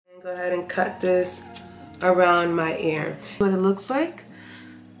Go ahead and cut this around my ear. What it looks like,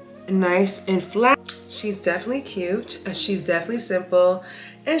 nice and flat. She's definitely cute, she's definitely simple,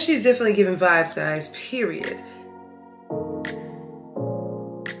 and she's definitely giving vibes, guys, period.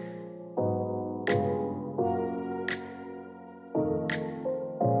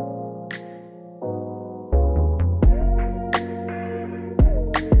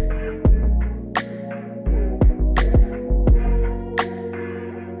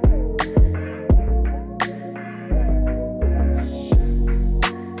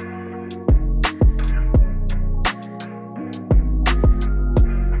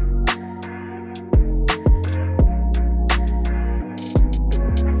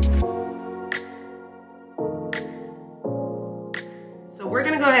 We're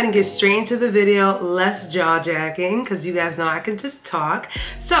gonna go ahead and get straight into the video, less jaw jacking, because you guys know I can just talk.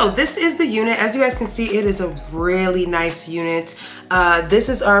 So this is the unit. As you guys can see, it is a really nice unit. This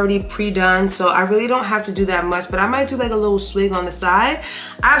is already pre-done, so I really don't have to do that much, but I might do like a little swig on the side.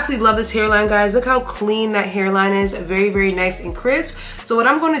 I absolutely love this hairline, guys. Look how clean that hairline is. Very, very nice and crisp. So what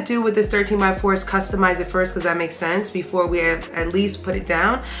I'm going to do with this 13x4 is customize it first, because that makes sense, before we at least put it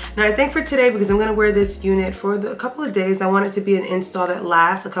down. Now I think for today, because I'm going to wear this unit for a couple of days, I want it to be an install that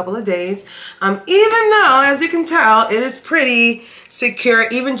lasts a couple of days. Even though, as you can tell, it is pretty secure.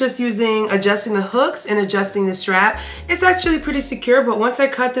 Even just adjusting the hooks and adjusting the strap, it's actually pretty secure. But once I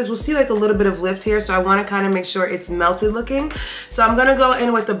cut this, we'll see like a little bit of lift here, so I want to kind of make sure it's melted looking. So I'm gonna go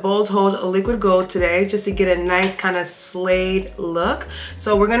in with the Bold Hold Liquid Gold today, just to get a nice kind of slayed look.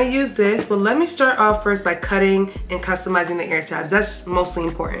 So we're gonna use this, but let me start off first by cutting and customizing the ear tabs. That's mostly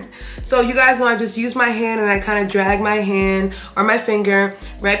important. So you guys know I just use my hand and I kind of drag my hand or my finger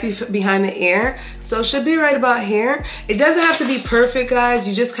right behind the ear. So it should be right about here. It doesn't have to be perfect, guys.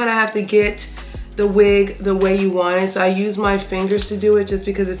 You just kind of have to get the wig the way you want it. So I use my fingers to do it, just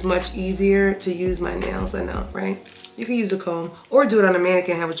because it's much easier to use my nails. I know, right? You can use a comb or do it on a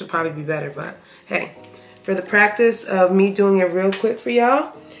mannequin head, which will probably be better. But hey, for the practice of me doing it real quick for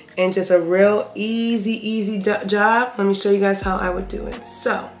y'all and just a real easy job, let me show you guys how I would do it.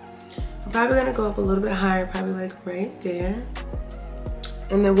 So I'm probably gonna go up a little bit higher, probably like right there.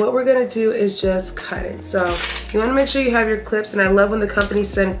 And then what we're gonna do is just cut it. So you wanna make sure you have your clips, and I love when the company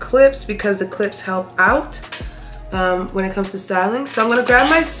send clips, because the clips help out when it comes to styling. So I'm gonna grab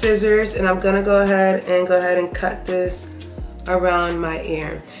my scissors and I'm gonna go ahead and cut this around my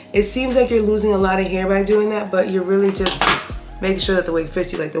ear. It seems like you're losing a lot of hair by doing that, but you're really just making sure that the wig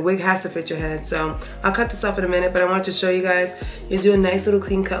fits you. Like, the wig has to fit your head. So I'll cut this off in a minute, but I want to show you guys, you do a nice little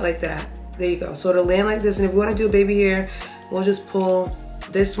clean cut like that. There you go. So it'll land like this, and if we wanna do a baby hair, we'll just pull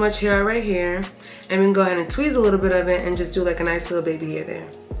this much hair right here, and we can go ahead and tweeze a little bit of it and just do like a nice little baby hair there.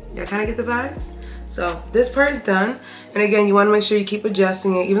 Y'all kind of get the vibes? So this part is done. And again, you want to make sure you keep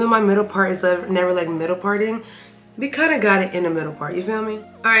adjusting it. Even though my middle part is never like middle parting, we kind of got it in the middle part, you feel me?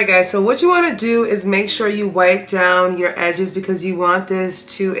 All right, guys, so what you want to do is make sure you wipe down your edges, because you want this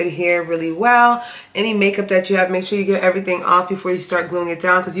to adhere really well. Any makeup that you have, make sure you get everything off before you start gluing it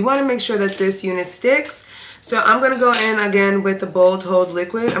down, because you want to make sure that this unit sticks. So I'm going to go in again with the Bold Hold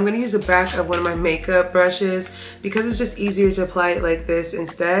Liquid. I'm going to use the back of one of my makeup brushes, because it's just easier to apply it like this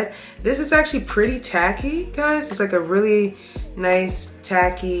instead. This is actually pretty tacky, guys. It's like a really nice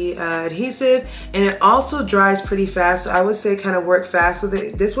tacky adhesive, and it also dries pretty fast. So I would say kind of work fast with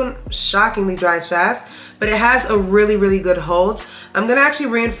it. This one shockingly dries fast, but it has a really good hold. I'm going to actually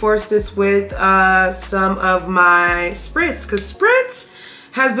reinforce this with some of my spritz, because spritz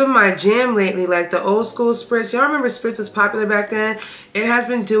has been my jam lately, like the old school spritz. Y'all remember spritz was popular back then? It has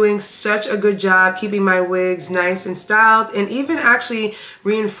been doing such a good job keeping my wigs nice and styled, and even actually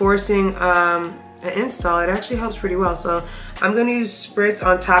reinforcing an install. It actually helps pretty well. So I'm gonna use spritz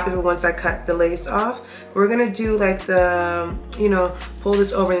on top of it once I cut the lace off. We're gonna do like the, you know, pull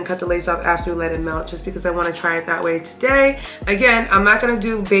this over and cut the lace off after we let it melt, just because I wanna try it that way today. Again, I'm not gonna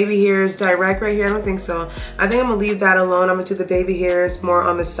do baby hairs direct right here, I don't think so. I think I'm gonna leave that alone. I'm gonna do the baby hairs more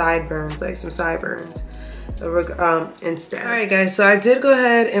on the sideburns, like some sideburns instead. All right, guys, so I did go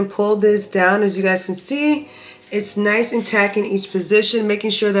ahead and pull this down. As you guys can see, it's nice and tacky in each position,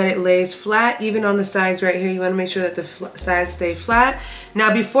 making sure that it lays flat. Even on the sides right here, you want to make sure that the sides stay flat.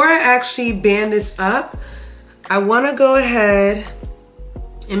 Now, before I actually band this up, I want to go ahead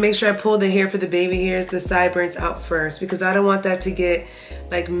and make sure I pull the hair for the baby hairs, the sideburns out first, because I don't want that to get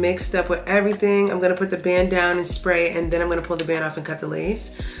like mixed up with everything. I'm going to put the band down and spray, and then I'm going to pull the band off and cut the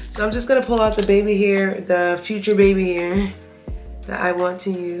lace. So I'm just going to pull out the baby hair, the future baby hair that I want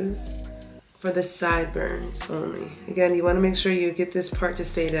to use for the sideburns only. Again, you want to make sure you get this part to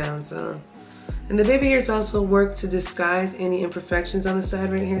stay down. So And the baby hairs also work to disguise any imperfections on the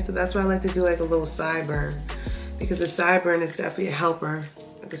side right here. So that's why I like to do like a little sideburn, because the sideburn is definitely a helper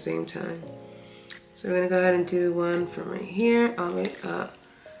at the same time. So we're gonna go ahead and do one from right here all the way up.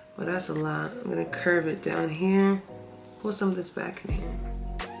 Well, that's a lot. I'm gonna curve it down here. Pull some of this back in here.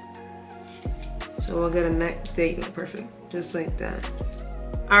 So we'll get a neck, there you go, perfect. Just like that.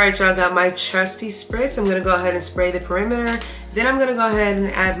 All right, y'all, got my trusty spritz. I'm gonna go ahead and spray the perimeter. Then I'm gonna go ahead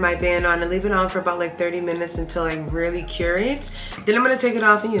and add my band on and leave it on for about like 30 minutes until I really cure it. Then I'm gonna take it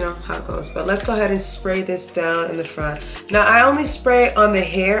off and you know how it goes. But let's go ahead and spray this down in the front. Now, I only spray on the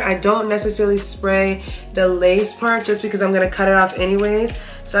hair. I don't necessarily spray the lace part just because I'm gonna cut it off anyways.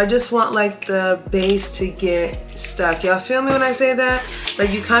 So I just want like the base to get stuck. Y'all feel me when I say that?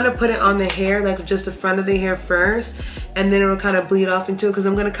 Like you kind of put it on the hair, like just the front of the hair first, and then it'll kind of bleed off into it because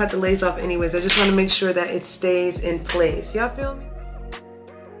I'm gonna cut the lace off anyways. I just want to make sure that it stays in place. Y'all feel me?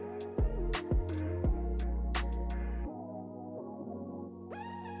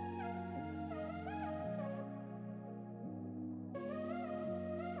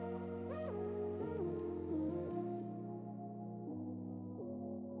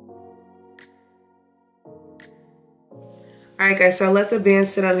 All right, guys, so I let the band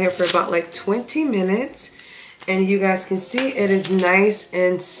sit on here for about like 20 minutes. And you guys can see it is nice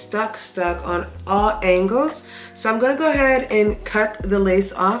and stuck on all angles. So I'm gonna go ahead and cut the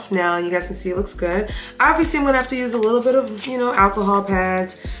lace off now. You guys can see it looks good. Obviously, I'm gonna have to use a little bit of, you know, alcohol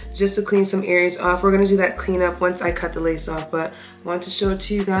pads just to clean some areas off. We're gonna do that cleanup once I cut the lace off, but I want to show it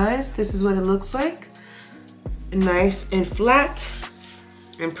to you guys. This is what it looks like. Nice and flat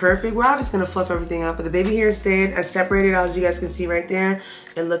and perfect. We're obviously gonna fluff everything out, but the baby hair stayed as separated out as you guys can see right there.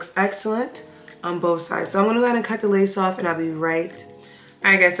 It looks excellent on both sides. So I'm gonna go ahead and cut the lace off and I'll be right.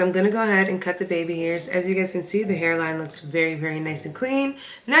 All right, guys, so I'm gonna go ahead and cut the baby hairs. As you guys can see, the hairline looks very, very nice and clean.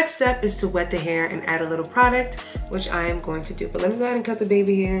 Next step is to wet the hair and add a little product, which I am going to do. But let me go ahead and cut the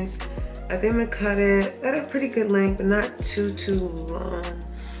baby hairs. I think I'm gonna cut it at a pretty good length, but not too long.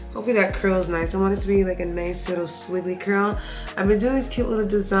 Hopefully that curl is nice. I want it to be like a nice little swiggly curl. I've been doing these cute little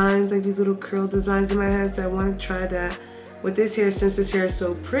designs, like these little curl designs in my head, so I want to try that with this hair. Since this hair is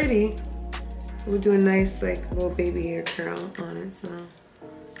so pretty, we'll do a nice like little baby hair curl on it. So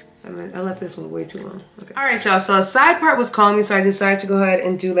I left this one way too long. Okay. All right, y'all, so a side part was calling me, so I decided to go ahead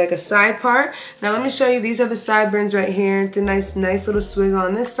and do like a side part. Now let me show you, these are the sideburns right here. Did a nice little swiggle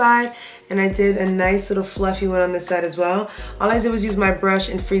on this side, and I did a nice little fluffy one on this side as well. All I did was use my brush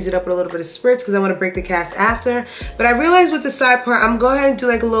and freeze it up with a little bit of spritz because I want to break the cast after. But I realized with the side part, I'm going to go ahead and do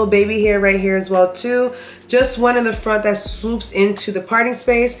like a little baby hair right here as well too. Just one in the front that swoops into the parting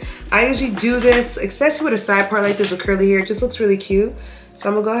space. I usually do this, especially with a side part like this with curly hair. It just looks really cute. So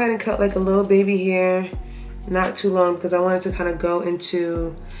I'm gonna go ahead and cut like a little baby hair, not too long because I want it to kind of go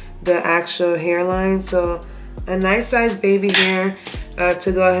into the actual hairline. So a nice size baby hair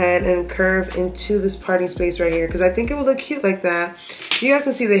to go ahead and curve into this parting space right here because I think it will look cute like that. You guys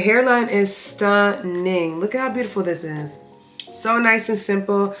can see the hairline is stunning. Look at how beautiful this is. So nice and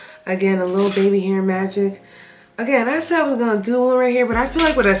simple. Again, a little baby hair magic. Again, I said I was gonna do one right here, but I feel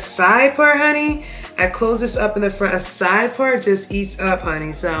like with a side part, honey, I close this up in the front. A side part just eats up,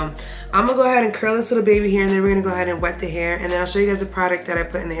 honey. So I'm gonna go ahead and curl this little baby hair, and then we're gonna go ahead and wet the hair, and then I'll show you guys a product that I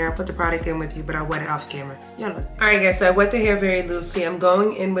put in the hair. I'll put the product in with you, but I'll wet it off camera. Y'all know. All right, guys, so I wet the hair very loosely. I'm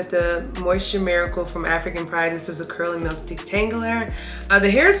going in with the Moisture Miracle from African Pride. This is a curly milk detangler. The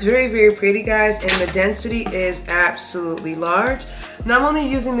hair is very, very pretty, guys, and the density is absolutely large. Now I'm only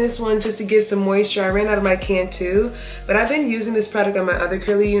using this one just to give some moisture. I ran out of my can too, but I've been using this product on my other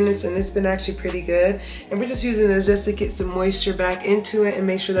curly units and it's been actually pretty good. And we're just using this just to get some moisture back into it and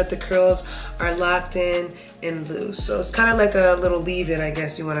make sure that the curls are locked in and loose. So it's kind of like a little leave-in, I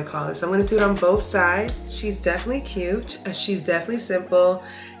guess you want to call it. So I'm going to do it on both sides. She's definitely cute. She's definitely simple.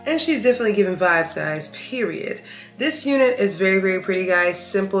 And she's definitely giving vibes, guys, period. This unit is very, very pretty, guys.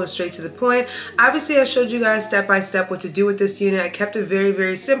 Simple and straight to the point. Obviously, I showed you guys step by step what to do with this unit. I kept it very,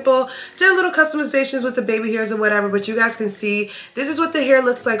 very simple. Did a little customizations with the baby hairs or whatever, but you guys can see this is what the hair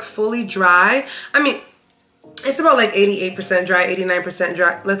looks like fully dry. I mean, it's about like 88% dry, 89%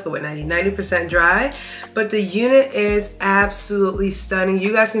 dry. Let's go with 90% dry. But the unit is absolutely stunning.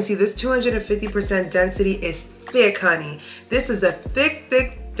 You guys can see this 250% density is thick, honey. This is a thick,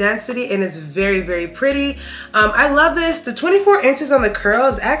 thick density and it's very, very pretty. I love this. The 24 inches on the curl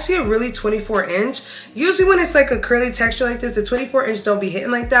is actually a really 24 inch. Usually when it's like a curly texture like this, the 24 inch don't be hitting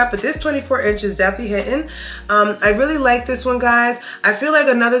like that, but this 24 inch is definitely hitting. I really like this one, guys. I feel like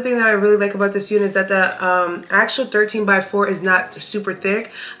another thing that I really like about this unit is that the actual 13x4 is not super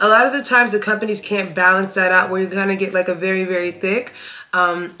thick. A lot of the times the companies can't balance that out where you're gonna get like a very, very thick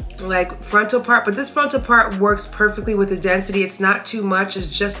like frontal part, but this frontal part works perfectly with the density. It's not too much, it's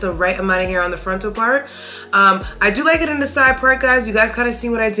just the right amount of hair on the frontal part. I do like it in the side part, guys. You guys kind of see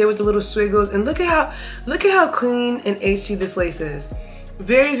what I did with the little swiggles, and look at how clean and HD this lace is.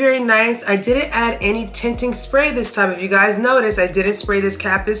 Very, very nice. I didn't add any tinting spray this time. If you guys notice, I didn't spray this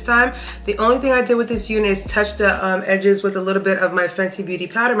cap this time. The only thing I did with this unit is touch the edges with a little bit of my Fenty Beauty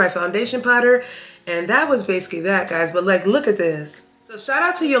powder, my foundation powder, and that was basically that, guys. But like, look at this. So shout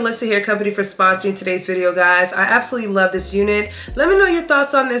out to Yolissa Hair Company for sponsoring today's video, guys. I absolutely love this unit. Let me know your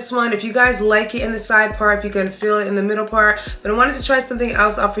thoughts on this one. If you guys like it in the side part, if you can feel it in the middle part. But I wanted to try something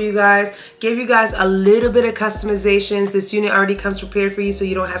else out for you guys. Gave you guys a little bit of customizations. This unit already comes prepared for you, so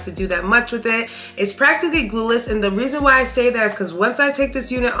you don't have to do that much with it. It's practically glueless, and the reason why I say that is because once I take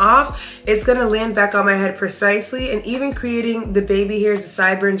this unit off, it's gonna land back on my head precisely, and even creating the baby hairs, the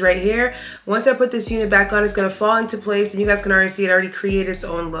sideburns right here. Once I put this unit back on, it's gonna fall into place, and you guys can already see it already create its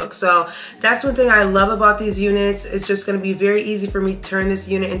own look. So that's one thing I love about these units. It's just going to be very easy for me to turn this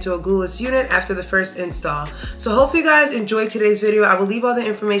unit into a glueless unit after the first install. So hope you guys enjoyed today's video. I will leave all the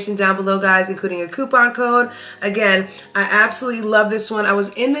information down below, guys, including a coupon code. Again, I absolutely love this one. I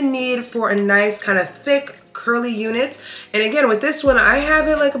was in the need for a nice kind of thick curly unit, and again with this one I have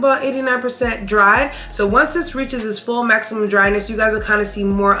it like about 89% dried. So once this reaches its full maximum dryness, you guys will kind of see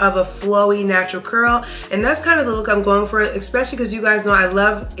more of a flowy natural curl, and that's kind of the look I'm going for, especially because you guys know I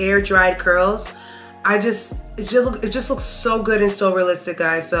love air dried curls. It just looks so good and so realistic,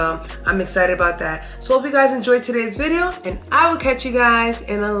 guys. So I'm excited about that. So hope you guys enjoyed today's video, and I will catch you guys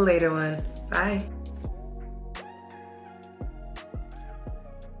in a later one. Bye.